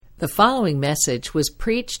The following message was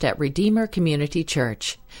preached at Redeemer Community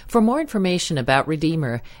Church. For more information about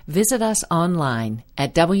Redeemer, visit us online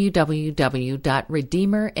at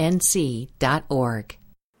www.redeemernc.org.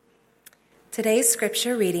 Today's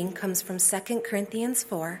scripture reading comes from 2 Corinthians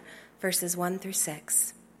 4, verses 1 through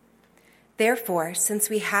 6. Therefore,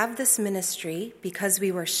 since we have this ministry, because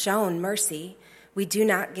we were shown mercy, we do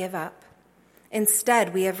not give up.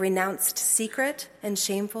 Instead, we have renounced secret and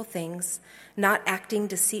shameful things, not acting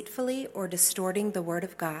deceitfully or distorting the word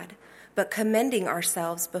of God, but commending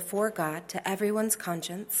ourselves before God to everyone's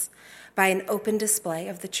conscience by an open display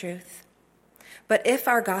of the truth. But if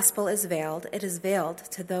our gospel is veiled, it is veiled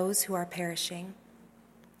to those who are perishing.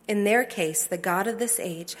 In their case, the God of this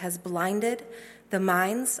age has blinded the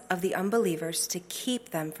minds of the unbelievers to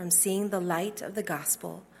keep them from seeing the light of the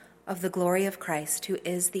gospel of the glory of Christ, who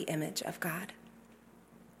is the image of God.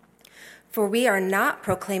 For we are not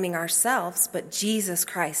proclaiming ourselves, but Jesus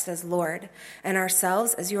Christ as Lord, and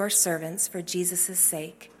ourselves as your servants for Jesus'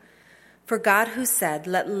 sake. For God, who said,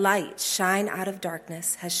 "Let light shine out of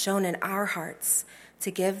darkness," has shone in our hearts to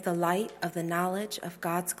give the light of the knowledge of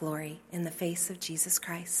God's glory in the face of Jesus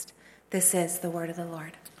Christ. This is the word of the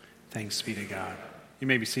Lord. Thanks be to God. You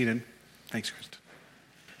may be seated. Thanks, Krista.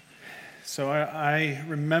 So I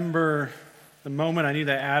remember the moment I knew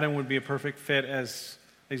that Adam would be a perfect fit as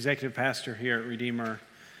executive pastor here at Redeemer.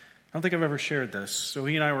 I don't think I've ever shared this. So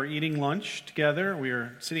he and I were eating lunch together. We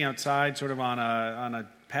were sitting outside sort of on a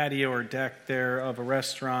patio or deck there of a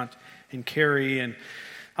restaurant in Cary, and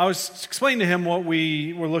I was explaining to him what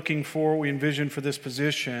we were looking for, what we envisioned for this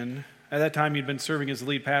position. At that time, he'd been serving as the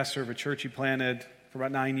lead pastor of a church he planted for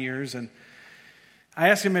about 9 years, and I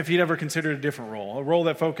asked him if he'd ever considered a different role, a role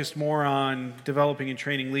that focused more on developing and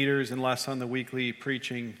training leaders and less on the weekly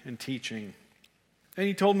preaching and teaching. And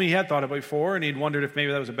he told me he had thought about it before, and he'd wondered if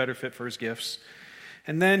maybe that was a better fit for his gifts.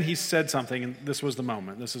 And then he said something, and this was the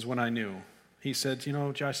moment. This is when I knew. He said, "You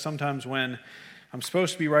know, Josh, sometimes when I'm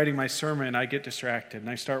supposed to be writing my sermon, I get distracted, and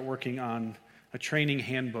I start working on a training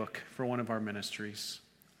handbook for one of our ministries."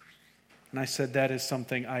 And I said, "That is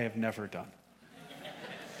something I have never done."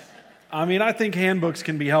 I mean, I think handbooks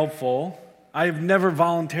can be helpful. I've never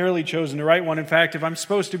voluntarily chosen to write one. In fact, if I'm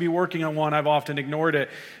supposed to be working on one, I've often ignored it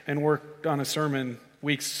and worked on a sermon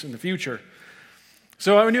weeks in the future.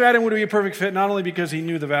 So I knew Adam would be a perfect fit, not only because he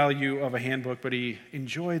knew the value of a handbook, but he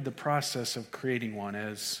enjoyed the process of creating one,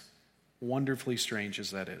 as wonderfully strange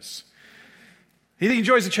as that is. He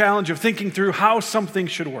enjoys the challenge of thinking through how something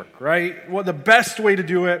should work, right? What the best way to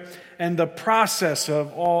do it, and the process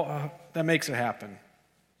of all that makes it happen.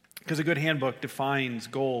 Because a good handbook defines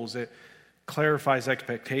goals, it clarifies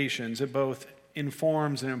expectations, it both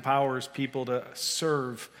informs and empowers people to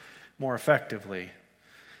serve more effectively.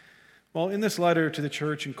 Well, in this letter to the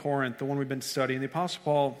church in Corinth, the one we've been studying, the Apostle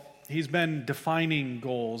Paul, he's been defining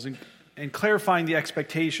goals and clarifying the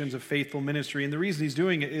expectations of faithful ministry. And the reason he's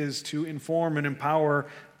doing it is to inform and empower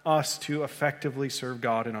us to effectively serve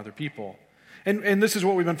God and other people. And this is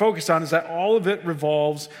what we've been focused on, is that all of it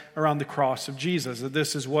revolves around the cross of Jesus, that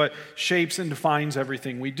this is what shapes and defines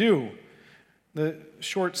everything we do. The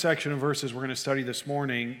short section of verses we're going to study this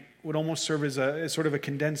morning would almost serve as sort of a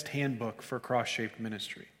condensed handbook for cross-shaped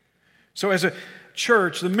ministry. So as a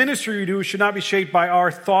church, the ministry we do should not be shaped by our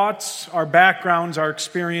thoughts, our backgrounds, our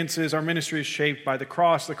experiences. Our ministry is shaped by the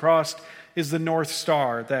cross. The cross is the North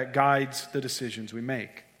Star that guides the decisions we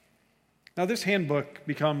make. Now, this handbook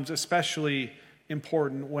becomes especially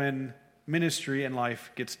important when ministry and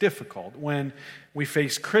life gets difficult, when we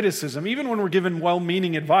face criticism, even when we're given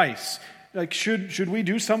well-meaning advice. Like, should we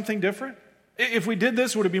do something different? If we did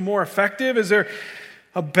this, would it be more effective? Is there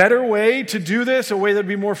a better way to do this, a way that would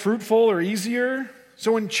be more fruitful or easier?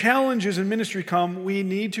 So when challenges in ministry come, we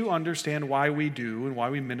need to understand why we do and why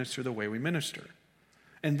we minister the way we minister.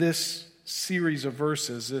 And this series of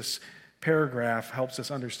verses, this paragraph, helps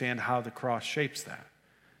us understand how the cross shapes that.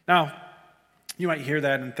 Now, you might hear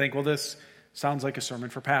that and think, well, this sounds like a sermon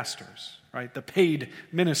for pastors, right? The paid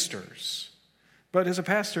ministers. But as a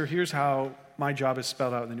pastor, here's how my job is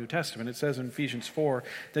spelled out in the New Testament. It says in Ephesians 4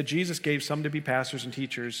 that Jesus gave some to be pastors and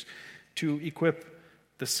teachers to equip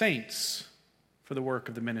the saints for the work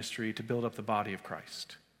of the ministry, to build up the body of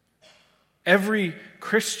Christ. Every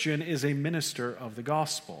Christian is a minister of the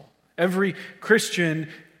gospel. Every Christian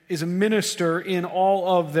is a minister in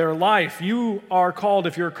all of their life. You are called,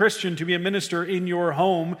 if you're a Christian, to be a minister in your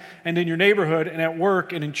home and in your neighborhood and at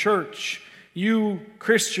work and in church. You,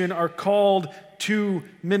 Christian, are called to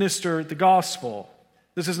minister the gospel.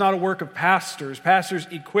 This is not a work of pastors. Pastors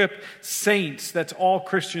equip saints, that's all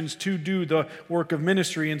Christians, to do the work of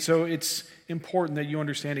ministry. And so it's important that you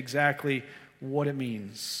understand exactly what it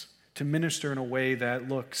means. to minister in a way that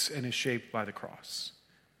looks and is shaped by the cross.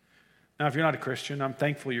 Now, if you're not a Christian, I'm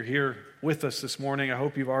thankful you're here with us this morning. I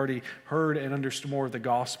hope you've already heard and understood more of the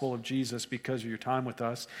gospel of Jesus because of your time with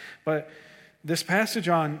us. But this passage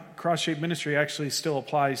on cross-shaped ministry actually still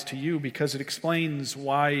applies to you because it explains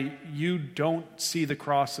why you don't see the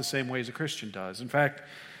cross the same way as a Christian does. In fact,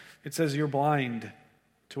 it says you're blind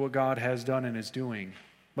to what God has done and is doing.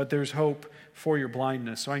 But there's hope for your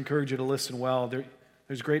blindness. So I encourage you to listen well.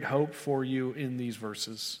 There's great hope for you in these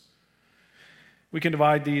verses. We can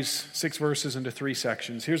divide these 6 verses into 3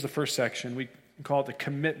 sections. Here's the first section. We call it the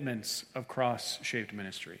commitments of cross-shaped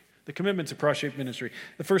ministry. The commitments of cross-shaped ministry.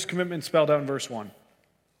 The first commitment spelled out in verse 1.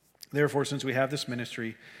 Therefore, since we have this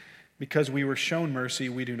ministry, because we were shown mercy,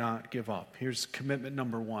 we do not give up. Here's commitment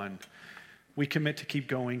number 1. We commit to keep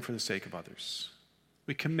going for the sake of others.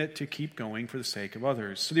 We commit to keep going for the sake of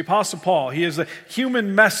others. So the Apostle Paul, he is a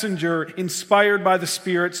human messenger inspired by the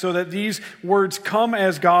Spirit so that these words come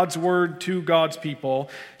as God's word to God's people.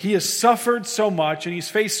 He has suffered so much and he's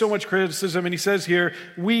faced so much criticism, and he says here,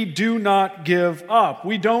 we do not give up.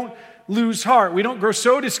 We don't lose heart. We don't grow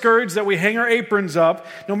so discouraged that we hang our aprons up,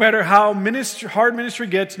 no matter how hard ministry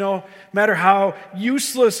gets, no matter how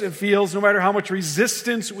useless it feels, no matter how much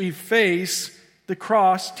resistance we face. The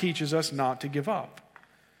cross teaches us not to give up.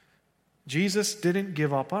 Jesus didn't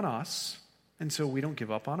give up on us, and so we don't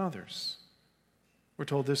give up on others. We're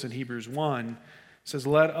told this in Hebrews 1. It says,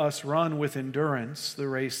 let us run with endurance the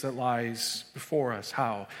race that lies before us.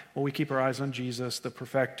 How? Well, we keep our eyes on Jesus, the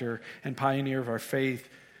perfecter and pioneer of our faith.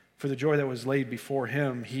 For the joy that was laid before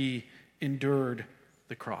him, he endured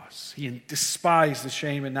the cross. He despised the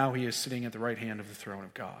shame, and now he is sitting at the right hand of the throne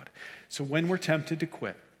of God. So when we're tempted to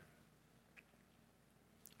quit,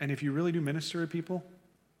 and if you really do minister to people,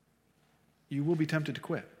 you will be tempted to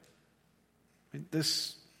quit.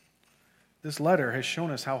 This letter has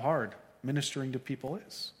shown us how hard ministering to people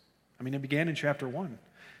is. It began in chapter 1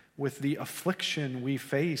 with the affliction we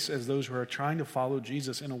face as those who are trying to follow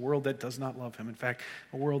Jesus in a world that does not love him. In fact,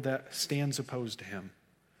 a world that stands opposed to him.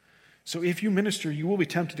 So if you minister, you will be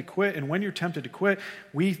tempted to quit. And when you're tempted to quit,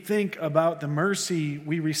 we think about the mercy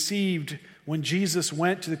we received when Jesus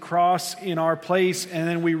went to the cross in our place, and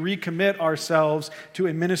then we recommit ourselves to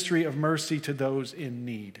a ministry of mercy to those in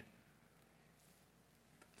need.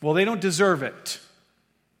 Well, they don't deserve it.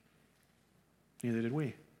 Neither did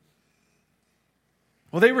we.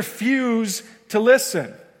 Well, they refuse to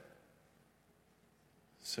listen.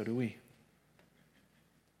 So do we.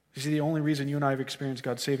 You see, the only reason you and I have experienced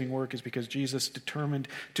God's saving work is because Jesus determined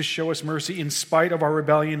to show us mercy in spite of our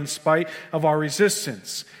rebellion, in spite of our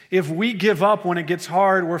resistance. If we give up when it gets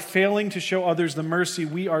hard, we're failing to show others the mercy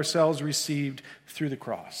we ourselves received through the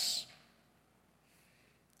cross.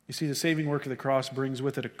 You see, the saving work of the cross brings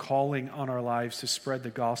with it a calling on our lives to spread the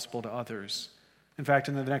gospel to others. In fact,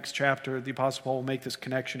 in the next chapter, the Apostle Paul will make this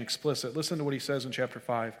connection explicit. Listen to what he says in chapter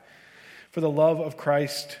 5. For the love of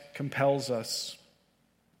Christ compels us,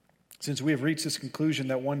 since we have reached this conclusion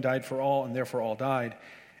that one died for all and therefore all died.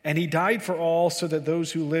 And he died for all so that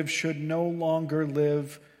those who live should no longer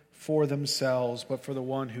live for themselves, but for the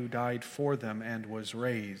one who died for them and was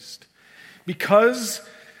raised. Because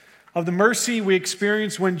of the mercy we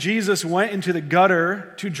experienced when Jesus went into the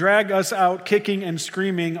gutter to drag us out kicking and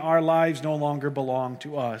screaming, our lives no longer belong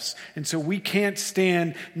to us. And so we can't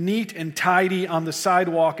stand neat and tidy on the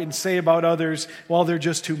sidewalk and say about others, well, they're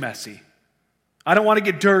just too messy. I don't want to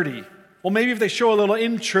get dirty. Well, maybe if they show a little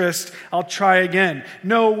interest, I'll try again.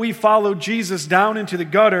 No, we follow Jesus down into the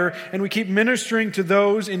gutter and we keep ministering to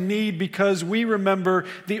those in need because we remember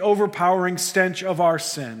the overpowering stench of our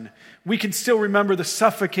sin. We can still remember the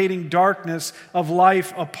suffocating darkness of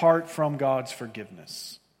life apart from God's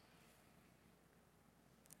forgiveness.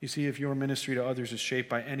 You see, if your ministry to others is shaped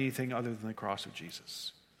by anything other than the cross of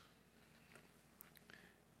Jesus,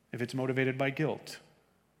 if it's motivated by guilt,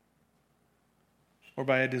 or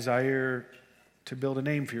by a desire to build a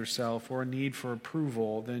name for yourself or a need for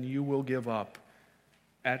approval, then you will give up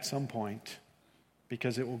at some point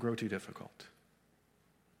because it will grow too difficult.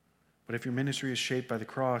 But if your ministry is shaped by the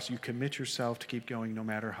cross, you commit yourself to keep going no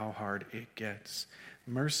matter how hard it gets.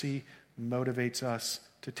 Mercy motivates us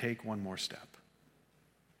to take one more step.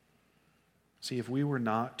 See, if we were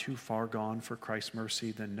not too far gone for Christ's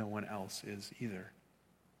mercy, then no one else is either.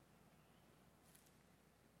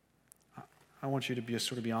 I want you to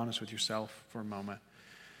be honest with yourself for a moment.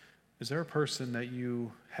 Is there a person that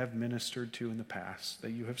you have ministered to in the past,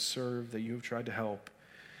 that you have served, that you have tried to help,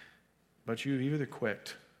 but you've either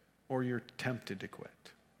quit or you're tempted to quit?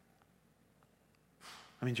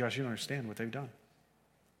 Josh, you don't understand what they've done.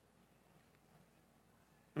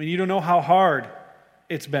 You don't know how hard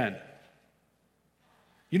it's been.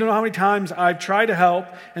 You don't know how many times I've tried to help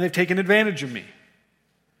and they've taken advantage of me.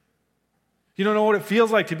 You don't know what it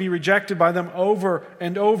feels like to be rejected by them over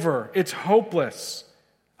and over. It's hopeless.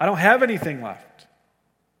 I don't have anything left.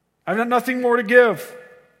 I've got nothing more to give.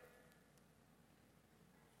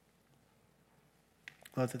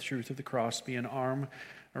 Let the truth of the cross be an arm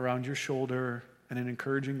around your shoulder and an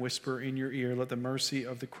encouraging whisper in your ear. Let the mercy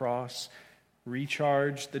of the cross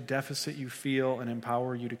recharge the deficit you feel and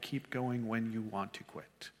empower you to keep going when you want to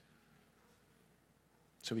quit.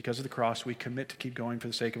 So because of the cross, we commit to keep going for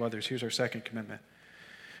the sake of others. Here's our second commitment.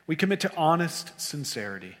 We commit to honest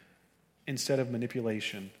sincerity instead of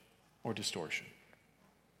manipulation or distortion.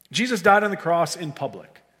 Jesus died on the cross in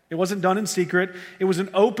public. It wasn't done in secret. It was an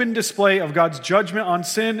open display of God's judgment on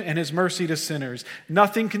sin and his mercy to sinners.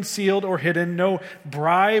 Nothing concealed or hidden, no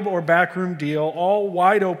bribe or backroom deal, all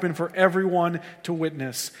wide open for everyone to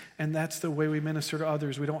witness. And that's the way we minister to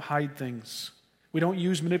others. We don't hide things. We don't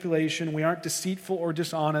use manipulation. We aren't deceitful or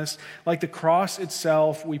dishonest. Like the cross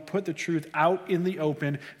itself, we put the truth out in the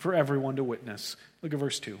open for everyone to witness. Look at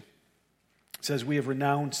verse 2. It says, we have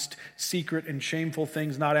renounced secret and shameful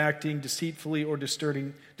things, not acting deceitfully or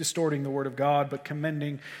distorting the word of God, but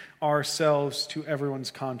commending ourselves to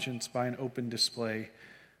everyone's conscience by an open display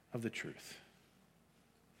of the truth.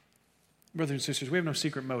 Brothers and sisters, we have no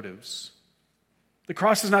secret motives. The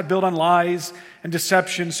cross is not built on lies and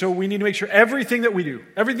deception, so we need to make sure everything that we do,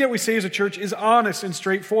 everything that we say as a church is honest and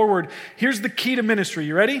straightforward. Here's the key to ministry.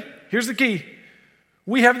 You ready? Here's the key.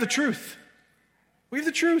 We have the truth. We have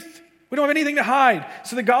the truth. We don't have anything to hide.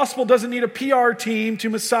 So the gospel doesn't need a PR team to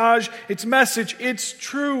massage its message. It's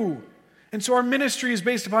true. And so our ministry is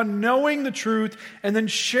based upon knowing the truth and then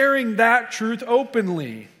sharing that truth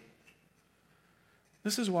openly.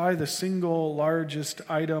 This is why the single largest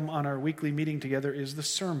item on our weekly meeting together is the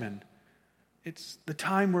sermon. It's the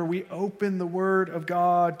time where we open the Word of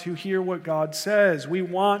God to hear what God says. We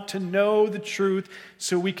want to know the truth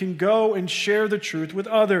so we can go and share the truth with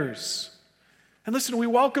others. And listen, we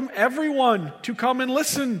welcome everyone to come and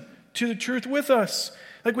listen to the truth with us.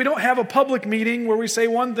 Like we don't have a public meeting where we say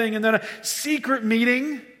one thing and then a secret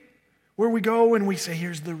meeting where we go and we say,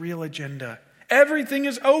 here's the real agenda. Everything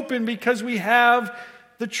is open because we have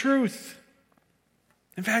the truth.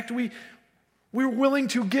 In fact, we're willing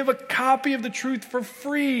to give a copy of the truth for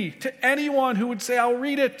free to anyone who would say, I'll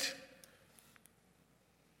read it.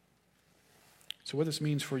 So what this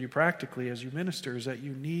means for you practically as you minister is that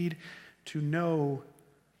you need to know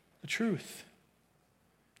the truth.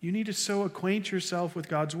 You need to so acquaint yourself with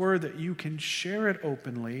God's word that you can share it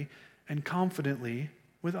openly and confidently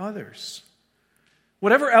with others.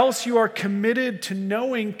 Whatever else you are committed to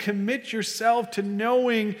knowing, commit yourself to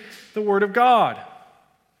knowing the word of God.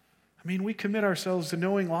 I mean, we commit ourselves to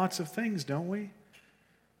knowing lots of things, don't we?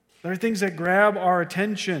 There are things that grab our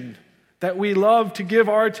attention, that we love to give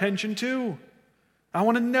our attention to. I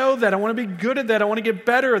want to know that. I want to be good at that. I want to get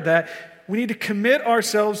better at that. We need to commit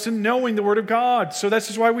ourselves to knowing the Word of God. So this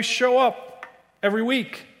is why we show up every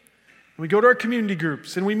week. We go to our community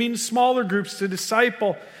groups and we meet in smaller groups to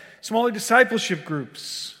smaller discipleship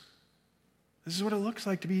groups. This is what it looks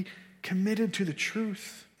like to be committed to the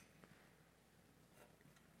truth.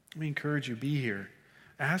 Let me encourage you, be here.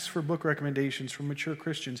 Ask for book recommendations from mature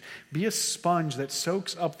Christians. Be a sponge that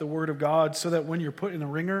soaks up the Word of God so that when you're put in the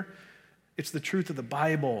ringer, it's the truth of the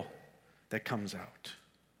Bible that comes out.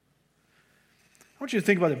 I want you to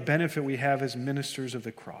think about the benefit we have as ministers of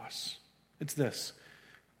the cross. It's this.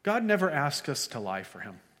 God never asked us to lie for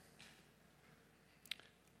him.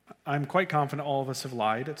 I'm quite confident all of us have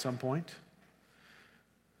lied at some point.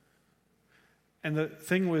 And the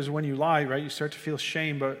thing was, when you lie, right, you start to feel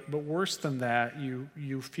shame, but worse than that,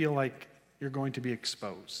 you feel like you're going to be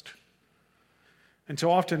exposed. And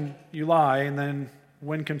so often you lie, and then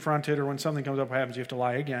when confronted or when something comes up happens, you have to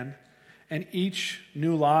lie again. And each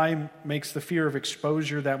new lie makes the fear of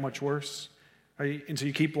exposure that much worse. Right? And so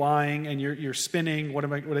you keep lying and you're spinning. What are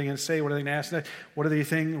they going to say? What are they going to ask? What are they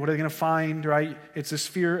think? What are they going to find? Right? It's this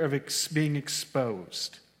fear of being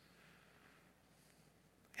exposed.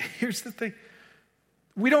 Here's the thing.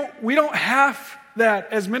 We don't have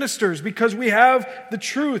that as ministers because we have the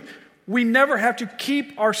truth. We never have to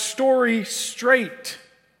keep our story straight.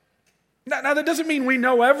 Now that doesn't mean we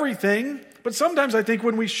know everything. But sometimes I think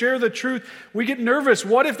when we share the truth, we get nervous.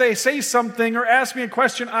 What if they say something or ask me a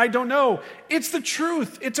question I don't know? It's the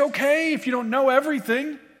truth. It's okay if you don't know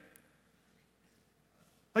everything.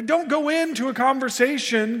 Like, don't go into a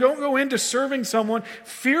conversation, don't go into serving someone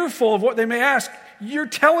fearful of what they may ask. You're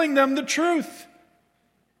telling them the truth.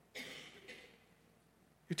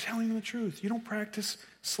 You're telling them the truth. You don't practice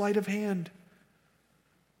sleight of hand.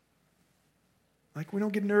 Like, we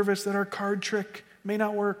don't get nervous that our card trick may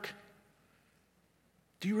not work.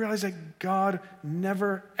 Do you realize that God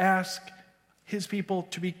never asked his people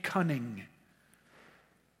to be cunning?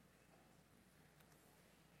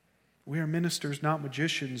 We are ministers, not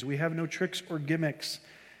magicians. We have no tricks or gimmicks.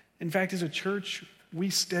 In fact, as a church, we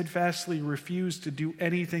steadfastly refuse to do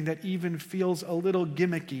anything that even feels a little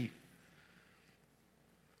gimmicky,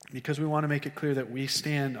 because we want to make it clear that we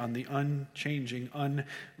stand on the unchanging,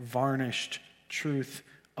 unvarnished truth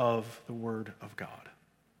of the Word of God.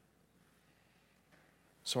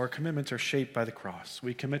 So our commitments are shaped by the cross.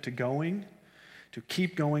 We commit to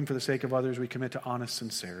keep going for the sake of others. We commit to honest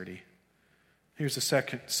sincerity. Here's the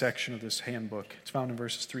second section of this handbook. It's found in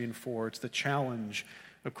verses 3 and 4. It's the challenge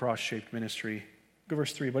of cross-shaped ministry. Go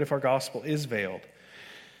verse 3. But if our gospel is veiled,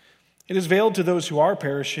 it is veiled to those who are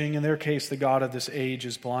perishing. In their case, the God of this age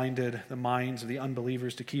has blinded the minds of the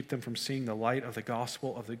unbelievers to keep them from seeing the light of the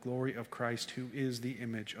gospel of the glory of Christ, who is the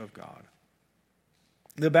image of God.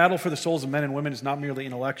 The battle for the souls of men and women is not merely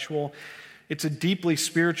intellectual. It's a deeply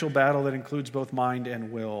spiritual battle that includes both mind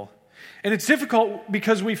and will. And it's difficult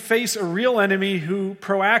because we face a real enemy who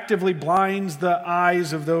proactively blinds the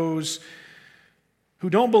eyes of those who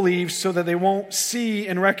don't believe so that they won't see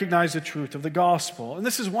and recognize the truth of the gospel. And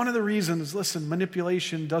this is one of the reasons, listen,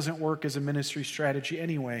 manipulation doesn't work as a ministry strategy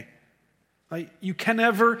anyway. Like, you can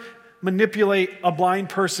never manipulate a blind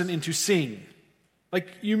person into seeing. Like,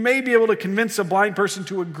 you may be able to convince a blind person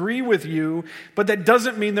to agree with you, but that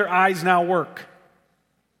doesn't mean their eyes now work.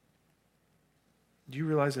 Do you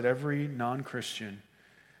realize that every non-Christian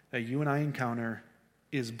that you and I encounter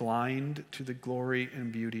is blind to the glory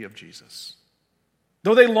and beauty of Jesus?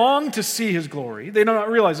 Though they long to see his glory, they do not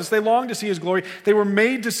realize this, they long to see his glory, they were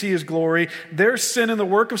made to see his glory, their sin and the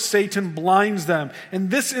work of Satan blinds them. And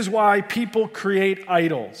this is why people create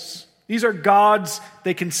idols. These are gods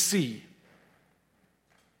they can see.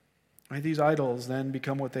 Right? These idols then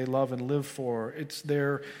become what they love and live for. It's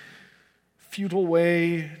their futile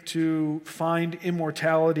way to find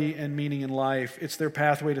immortality and meaning in life. It's their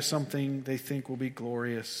pathway to something they think will be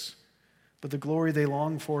glorious. But the glory they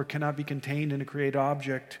long for cannot be contained in a created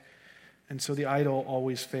object, and so the idol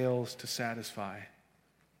always fails to satisfy.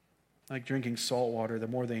 Like drinking salt water, the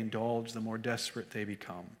more they indulge, the more desperate they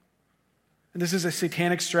become. And this is a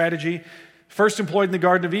satanic strategy, first employed in the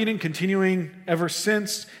Garden of Eden, continuing ever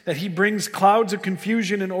since, that he brings clouds of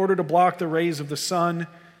confusion in order to block the rays of the sun.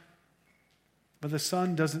 But the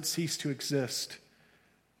sun doesn't cease to exist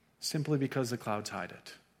simply because the clouds hide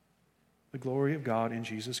it. The glory of God in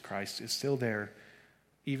Jesus Christ is still there,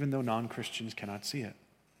 even though non-Christians cannot see it.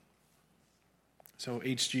 So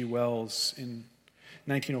H.G. Wells in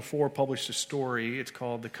 1904 published a story. It's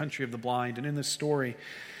called The Country of the Blind. And in this story,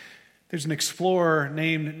 there's an explorer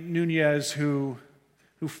named Nunez who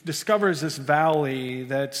discovers this valley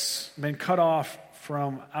that's been cut off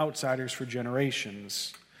from outsiders for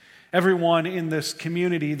generations. Everyone in this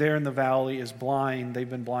community there in the valley is blind. They've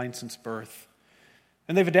been blind since birth.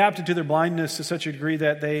 And they've adapted to their blindness to such a degree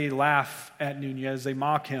that they laugh at Nunez. They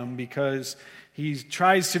mock him because he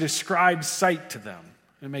tries to describe sight to them.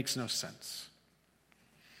 It makes no sense.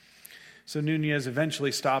 So Nunez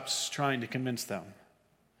eventually stops trying to convince them.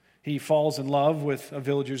 He falls in love with a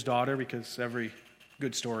villager's daughter, because every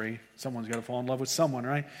good story, someone's got to fall in love with someone,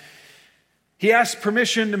 right? He asks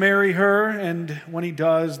permission to marry her, and when he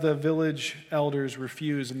does, the village elders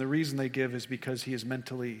refuse. And the reason they give is because he is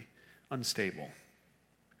mentally unstable.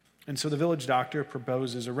 And so the village doctor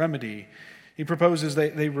proposes a remedy. He proposes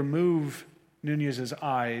they remove Nunez's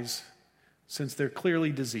eyes, since they're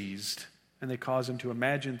clearly diseased, and they cause him to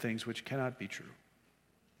imagine things which cannot be true.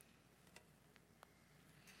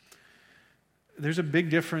 There's a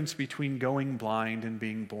big difference between going blind and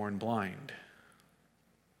being born blind.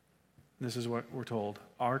 This is what we're told.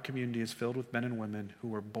 Our community is filled with men and women who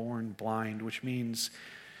were born blind, which means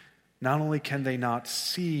not only can they not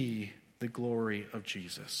see the glory of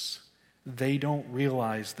Jesus, they don't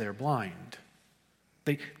realize they're blind.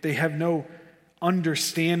 They have no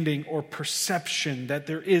understanding or perception that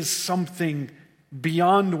there is something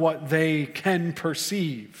beyond what they can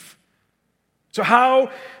perceive. So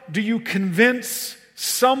how do you convince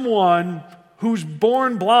someone who's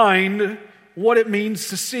born blind what it means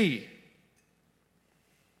to see?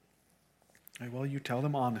 Well, you tell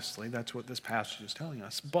them honestly. That's what this passage is telling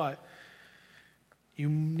us. But you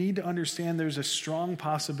need to understand there's a strong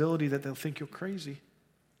possibility that they'll think you're crazy.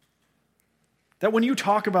 That when you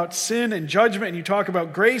talk about sin and judgment, and you talk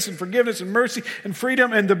about grace and forgiveness and mercy and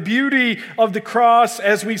freedom and the beauty of the cross,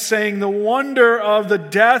 as we sang, the wonder of the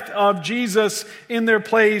death of Jesus in their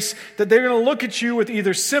place, that they're going to look at you with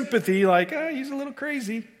either sympathy, like, he's a little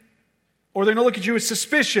crazy, Or they're going to look at you with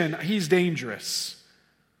suspicion. He's dangerous.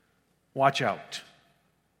 Watch out.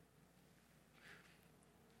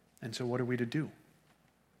 And so what are we to do?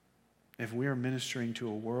 If we are ministering to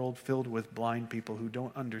a world filled with blind people who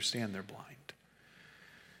don't understand they're blind,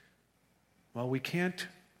 well, we can't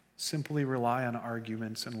simply rely on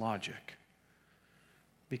arguments and logic,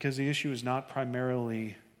 because the issue is not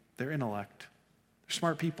primarily their intellect. They're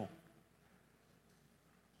smart people.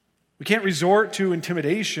 We can't resort to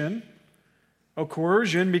intimidation or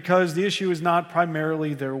coercion, because the issue is not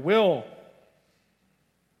primarily their will.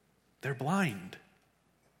 They're blind.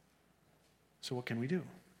 So what can we do?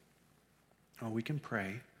 Well, we can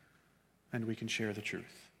pray and we can share the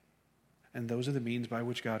truth. And those are the means by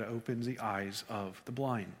which God opens the eyes of the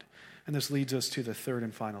blind. And this leads us to the third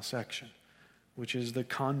and final section, which is the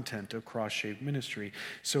content of Cross-Shaped Ministry.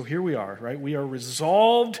 So here we are, right? We are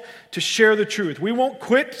resolved to share the truth. We won't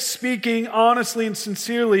quit speaking honestly and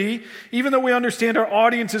sincerely, even though we understand our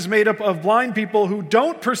audience is made up of blind people who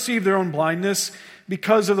don't perceive their own blindness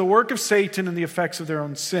because of the work of Satan and the effects of their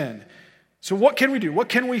own sin. So what can we do? What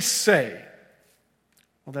can we say?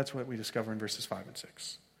 Well, that's what we discover in verses 5 and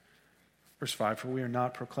 6. Verse 5, for we are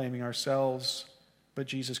not proclaiming ourselves, but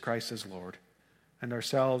Jesus Christ as Lord, and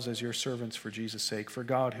ourselves as your servants for Jesus' sake. For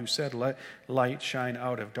God, who said, let light shine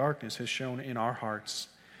out of darkness, has shone in our hearts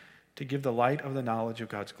to give the light of the knowledge of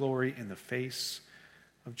God's glory in the face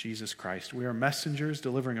of Jesus Christ. We are messengers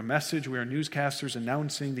delivering a message. We are newscasters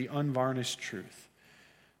announcing the unvarnished truth.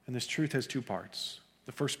 And this truth has two parts.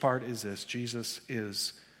 The first part is this: Jesus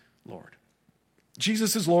is Lord.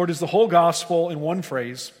 Jesus is Lord is the whole gospel in one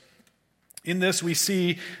phrase. In this, we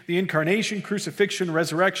see the incarnation, crucifixion,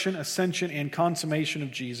 resurrection, ascension, and consummation of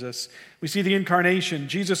Jesus. We see the incarnation.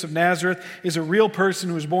 Jesus of Nazareth is a real person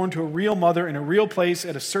who was born to a real mother in a real place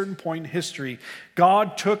at a certain point in history.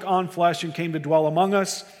 God took on flesh and came to dwell among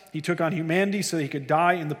us. He took on humanity so that he could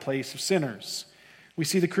die in the place of sinners. We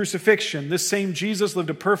see the crucifixion. This same Jesus lived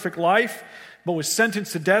a perfect life, but was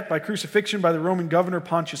sentenced to death by crucifixion by the Roman governor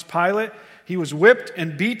Pontius Pilate. He was whipped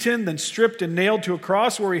and beaten, then stripped and nailed to a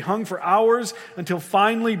cross where he hung for hours until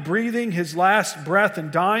finally breathing his last breath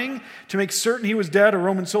and dying. To make certain he was dead, a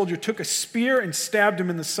Roman soldier took a spear and stabbed him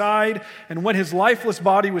in the side. And when his lifeless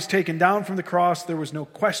body was taken down from the cross, there was no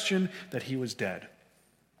question that he was dead.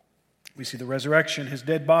 We see the resurrection. His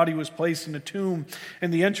dead body was placed in a tomb,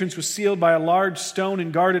 and the entrance was sealed by a large stone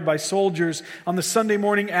and guarded by soldiers. On the Sunday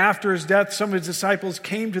morning after his death, some of his disciples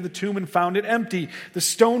came to the tomb and found it empty. The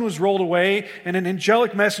stone was rolled away, and an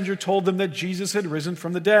angelic messenger told them that Jesus had risen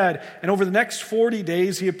from the dead. And over the next 40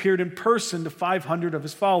 days, he appeared in person to 500 of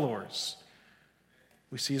his followers.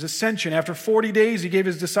 We see his ascension. After 40 days, he gave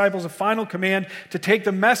his disciples a final command to take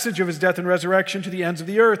the message of his death and resurrection to the ends of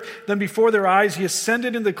the earth. Then before their eyes, he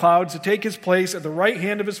ascended in the clouds to take his place at the right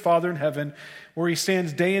hand of his Father in heaven, where he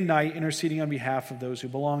stands day and night interceding on behalf of those who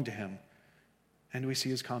belong to him. And we see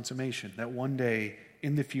his consummation, that one day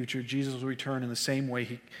in the future, Jesus will return in the same way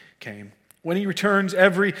he came. When he returns,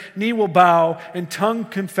 every knee will bow and tongue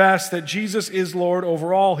confess that Jesus is Lord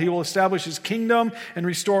over all. He will establish his kingdom and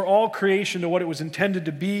restore all creation to what it was intended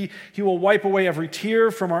to be. He will wipe away every tear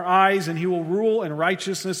from our eyes, and he will rule in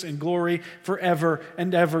righteousness and glory forever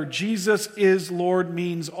and ever. Jesus is Lord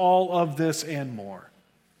means all of this and more.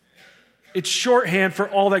 It's shorthand for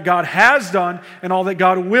all that God has done and all that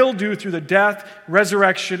God will do through the death,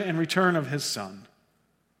 resurrection, and return of his Son.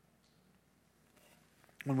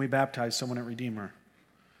 When we baptize someone at Redeemer,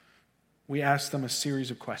 we ask them a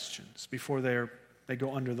series of questions before they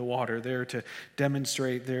go under the water. They're to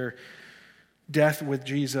demonstrate their death with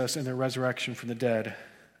Jesus and their resurrection from the dead.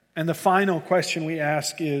 And the final question we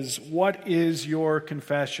ask is, what is your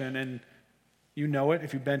confession? And you know it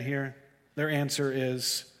if you've been here. Their answer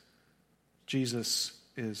is, Jesus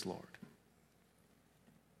is Lord.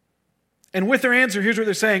 And with their answer, here's what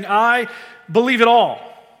they're saying: I believe it all.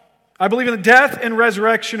 I believe in the death and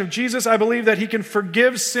resurrection of Jesus. I believe that he can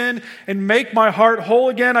forgive sin and make my heart whole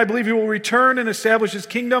again. I believe he will return and establish his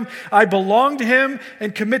kingdom. I belong to him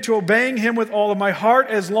and commit to obeying him with all of my heart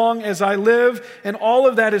as long as I live. And all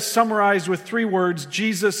of that is summarized with 3 words: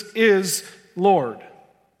 Jesus is Lord.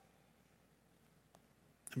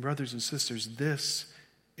 And brothers and sisters, this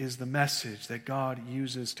is the message that God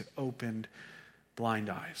uses to open blind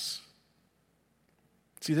eyes.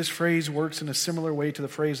 See, this phrase works in a similar way to the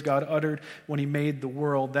phrase God uttered when he made the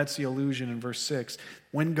world. That's the allusion in verse 6.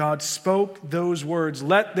 When God spoke those words,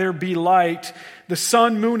 "Let there be light," the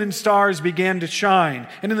sun, moon, and stars began to shine.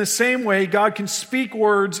 And in the same way, God can speak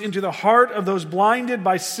words into the heart of those blinded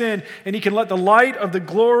by sin, and He can let the light of the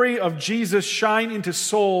glory of Jesus shine into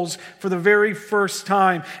souls for the very first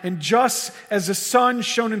time. And just as the sun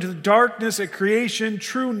shone into the darkness at creation,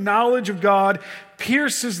 true knowledge of God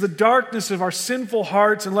pierces the darkness of our sinful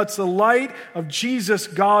hearts and lets the light of Jesus,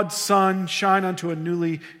 God's Son, shine onto a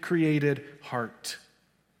newly created heart.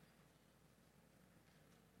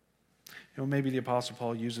 Maybe the Apostle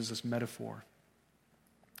Paul uses this metaphor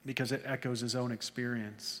because it echoes his own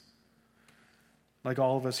experience. Like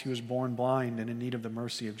all of us, he was born blind and in need of the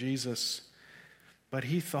mercy of Jesus, but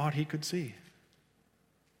he thought he could see.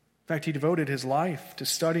 In fact, he devoted his life to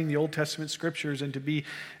studying the Old Testament scriptures and to be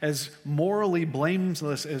as morally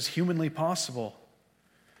blameless as humanly possible.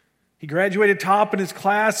 He graduated top in his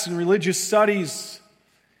class in religious studies.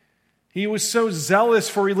 He was so zealous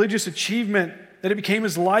for religious achievement that it became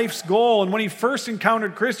his life's goal. And when he first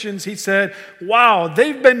encountered Christians, he said, "Wow,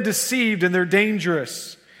 they've been deceived and they're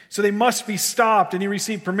dangerous. So they must be stopped." And he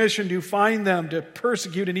received permission to find them, to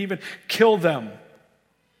persecute and even kill them.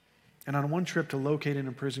 And on one trip to locate and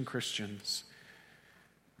imprison Christians,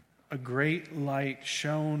 a great light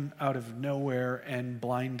shone out of nowhere and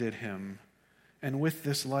blinded him. And with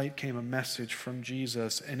this light came a message from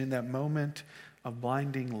Jesus. And in that moment of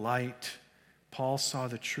blinding light, Paul saw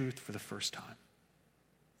the truth for the first time.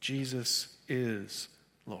 Jesus is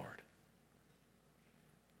Lord.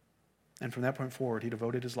 And from that point forward, he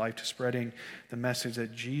devoted his life to spreading the message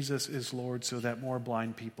that Jesus is Lord so that more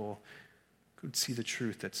blind people could see the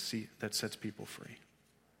truth that sets people free.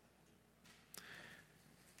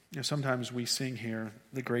 Sometimes we sing here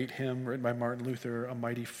the great hymn written by Martin Luther, "A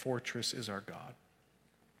Mighty Fortress is Our God."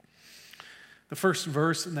 The first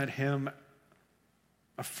verse in that hymn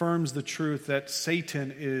affirms the truth that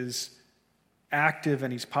Satan is active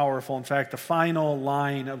and he's powerful. In fact, the final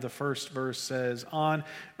line of the first verse says, "On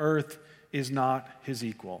earth is not his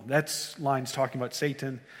equal." That's lines talking about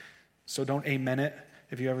Satan, so don't amen it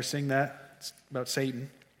if you ever sing that. It's about Satan,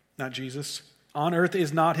 not Jesus. On earth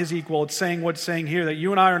is not his equal. It's saying what's saying here, that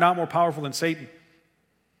you and I are not more powerful than Satan.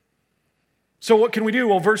 So what can we do?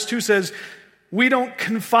 Well, verse 2 says, we don't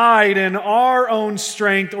confide in our own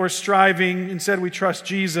strength or striving. Instead, we trust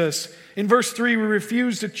Jesus. In verse 3, we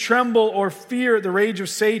refuse to tremble or fear at the rage of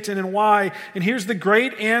Satan. And why? And here's the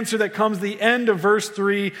great answer that comes at the end of verse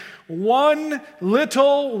 3. One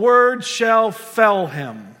little word shall fell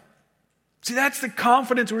him. See, that's the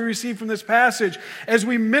confidence we receive from this passage. As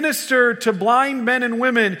we minister to blind men and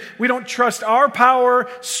women, we don't trust our power,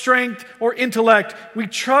 strength, or intellect. We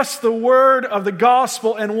trust the word of the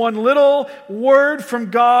gospel, and one little word from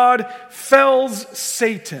God fells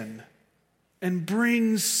Satan and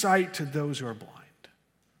brings sight to those who are blind.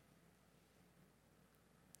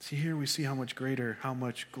 See, here we see how much greater, how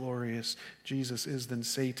much glorious Jesus is than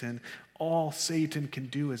Satan. All Satan can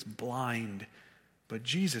do is blind, but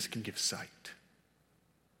Jesus can give sight.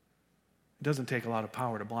 It doesn't take a lot of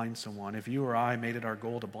power to blind someone. If you or I made it our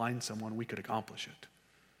goal to blind someone, we could accomplish it.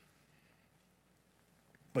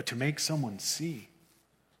 But to make someone see,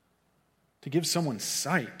 to give someone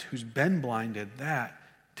sight who's been blinded, that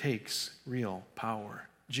takes real power.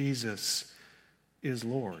 Jesus is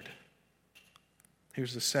Lord.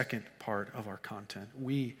 Here's the second part of our content.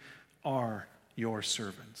 We are your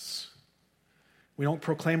servants. We don't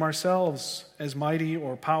proclaim ourselves as mighty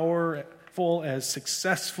or powerful, as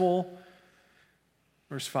successful.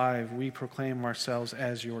 Verse 5, we proclaim ourselves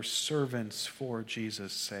as your servants for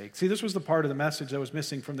Jesus' sake. See, this was the part of the message that was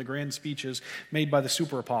missing from the grand speeches made by the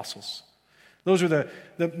super apostles. Those are the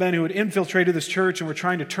men who had infiltrated this church and were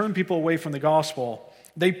trying to turn people away from the gospel.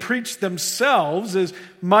 They preached themselves as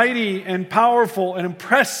mighty and powerful and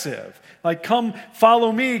impressive. Like, come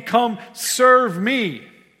follow me, come serve me.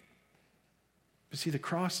 But see, the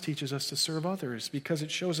cross teaches us to serve others because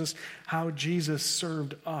it shows us how Jesus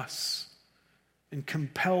served us and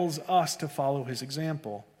compels us to follow his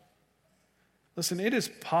example. Listen, it is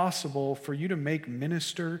possible for you to make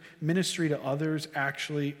ministry to others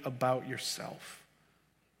actually about yourself.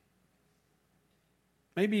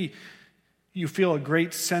 Maybe you feel a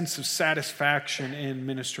great sense of satisfaction in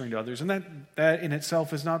ministering to others, and that in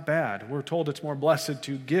itself is not bad. We're told it's more blessed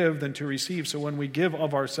to give than to receive. So when we give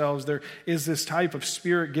of ourselves, there is this type of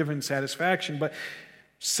spirit-given satisfaction. But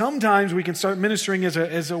sometimes we can start ministering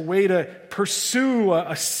as a way to pursue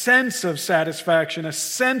a sense of satisfaction, a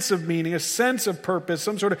sense of meaning, a sense of purpose,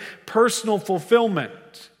 some sort of personal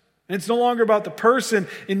fulfillment. And it's no longer about the person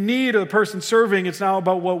in need or the person serving. It's now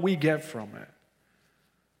about what we get from it.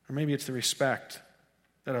 Or maybe it's the respect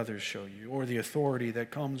that others show you, or the authority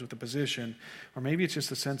that comes with the position, or maybe it's just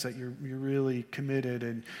the sense that you're really committed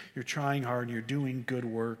and you're trying hard and you're doing good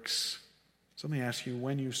works. So let me ask you,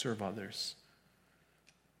 when you serve others,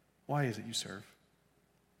 why is it you serve?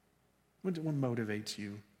 What motivates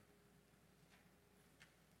you?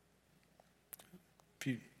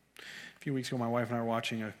 A few weeks ago, my wife and I were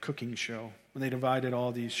watching a cooking show, and they divided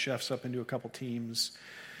all these chefs up into a couple teams.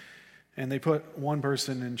 And they put one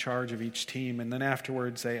person in charge of each team, and then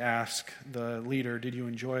afterwards they ask the leader, did you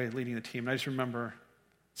enjoy leading the team? And I just remember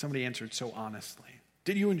somebody answered so honestly.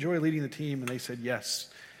 Did you enjoy leading the team? And they said,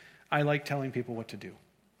 yes. I like telling people what to do.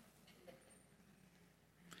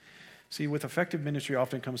 See, with effective ministry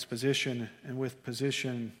often comes position, and with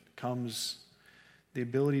position comes the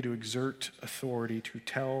ability to exert authority to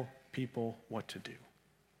tell people what to do.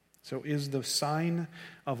 So is the sign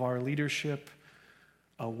of our leadership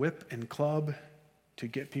a whip and club to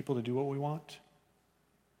get people to do what we want?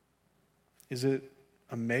 Is it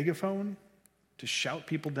a megaphone to shout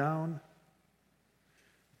people down?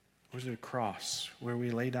 Or is it a cross where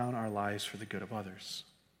we lay down our lives for the good of others?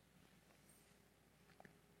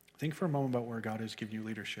 Think for a moment about where God has given you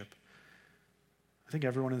leadership. I think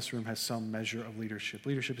everyone in this room has some measure of leadership.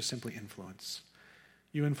 Leadership is simply influence.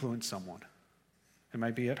 You influence someone. It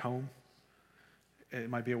might be at home. It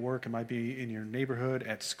might be at work, it might be in your neighborhood,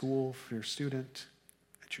 at school, for your student,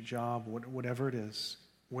 at your job, whatever it is.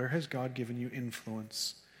 Where has God given you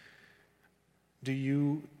influence? Do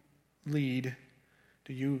you lead?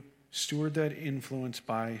 Do you steward that influence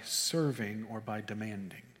by serving or by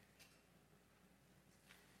demanding?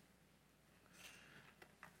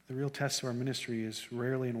 The real test of our ministry is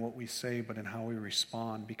rarely in what we say, but in how we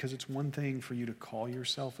respond. Because it's one thing for you to call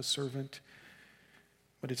yourself a servant,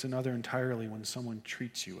 but it's another entirely when someone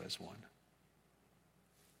treats you as one.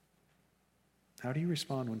 How do you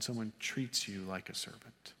respond when someone treats you like a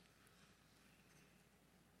servant?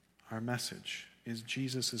 Our message is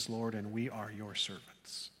Jesus is Lord and we are your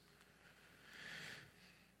servants.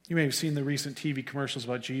 You may have seen the recent TV commercials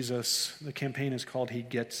about Jesus. The campaign is called He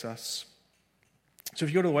Gets Us. So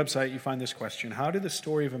if you go to the website, you find this question: how did the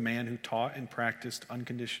story of a man who taught and practiced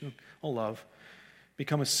unconditional love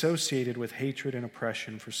become associated with hatred and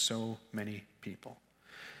oppression for so many people?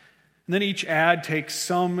 And then each ad takes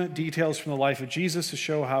some details from the life of Jesus to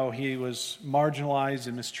show how he was marginalized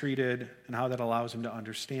and mistreated and how that allows him to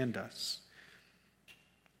understand us.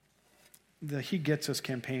 The He Gets Us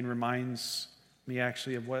campaign reminds me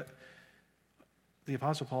actually of what the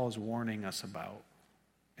Apostle Paul is warning us about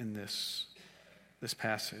in this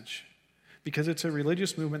passage. Because it's a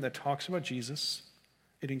religious movement that talks about Jesus.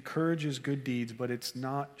 It encourages good deeds, but it's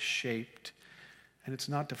not shaped and it's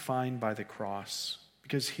not defined by the cross.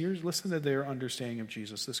 Because listen to their understanding of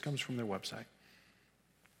Jesus. This comes from their website.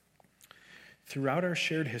 Throughout our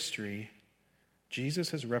shared history, Jesus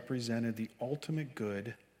has represented the ultimate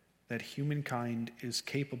good that humankind is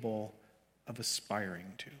capable of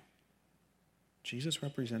aspiring to. Jesus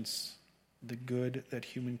represents the good that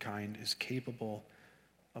humankind is capable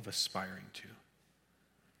of aspiring to.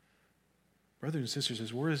 Brothers and sisters,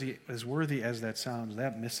 as worthy as that sounds,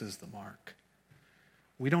 that misses the mark.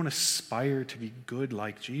 We don't aspire to be good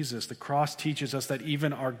like Jesus. The cross teaches us that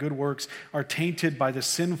even our good works are tainted by the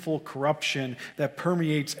sinful corruption that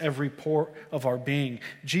permeates every pore of our being.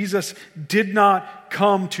 Jesus did not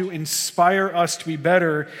come to inspire us to be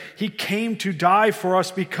better. He came to die for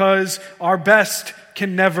us because our best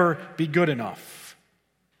can never be good enough.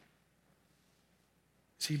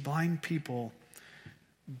 See, blind people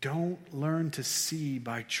don't learn to see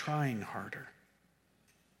by trying harder.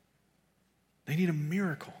 They need a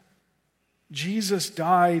miracle. Jesus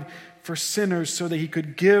died for sinners so that he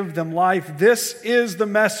could give them life. This is the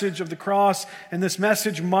message of the cross, and this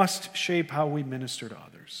message must shape how we minister to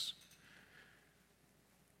others.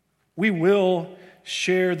 We will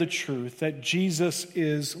share the truth that Jesus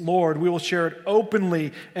is Lord. We will share it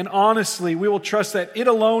openly and honestly. We will trust that it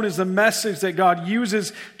alone is the message that God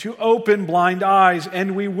uses to open blind eyes,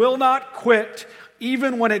 and we will not quit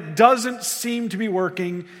even when it doesn't seem to be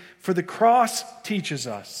working. For the cross teaches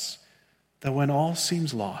us that when all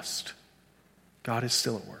seems lost, God is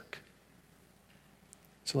still at work.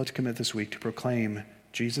 So let's commit this week to proclaim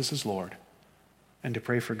Jesus is Lord and to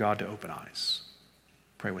pray for God to open eyes.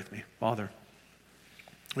 Pray with me. Father,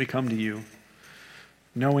 we come to you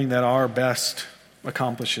knowing that our best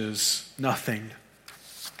accomplishes nothing,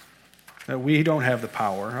 that we don't have the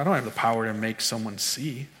power. I don't have the power to make someone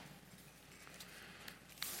see.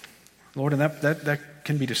 Lord, and that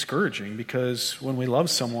can be discouraging because when we love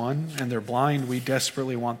someone and they're blind, we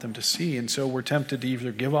desperately want them to see. And so we're tempted to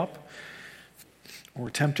either give up or we're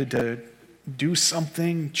tempted to do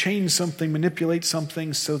something, change something, manipulate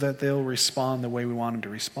something so that they'll respond the way we want them to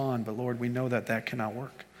respond. But Lord, we know that that cannot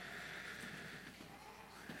work.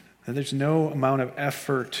 That there's no amount of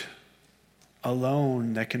effort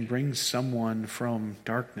alone that can bring someone from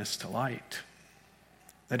darkness to light.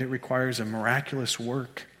 That it requires a miraculous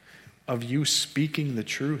work of you speaking the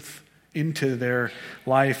truth into their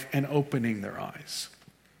life and opening their eyes.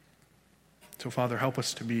 So, Father, help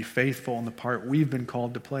us to be faithful in the part we've been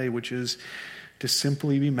called to play, which is to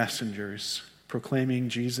simply be messengers, proclaiming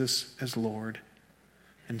Jesus as Lord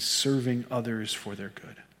and serving others for their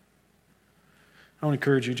good. I want to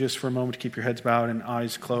encourage you just for a moment to keep your heads bowed and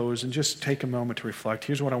eyes closed and just take a moment to reflect.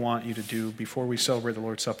 Here's what I want you to do before we celebrate the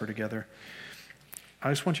Lord's Supper together.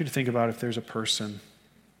 I just want you to think about if there's a person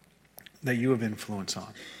that you have influence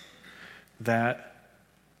on, that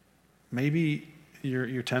maybe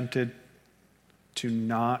you're tempted to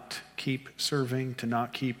not keep serving, to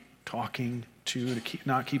not keep talking to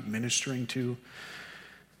not keep ministering to,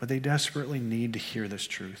 but they desperately need to hear this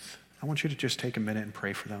truth. I want you to just take a minute and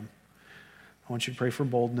pray for them. I want you to pray for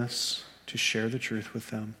boldness to share the truth with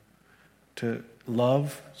them, to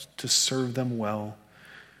love, to serve them well.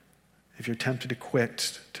 If you're tempted to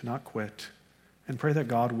quit, to not quit, and pray that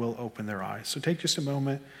God will open their eyes. So take just a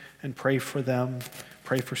moment and pray for them,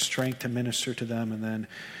 pray for strength to minister to them, and then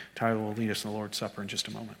Tyler will lead us in the Lord's Supper in just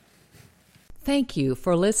a moment. Thank you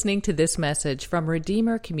for listening to this message from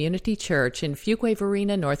Redeemer Community Church in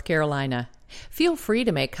Fuquay-Varina, North Carolina. Feel free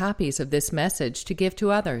to make copies of this message to give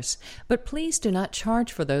to others, but please do not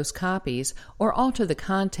charge for those copies or alter the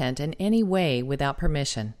content in any way without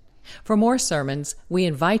permission. For more sermons, we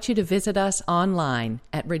invite you to visit us online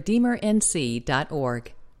at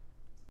redeemernc.org.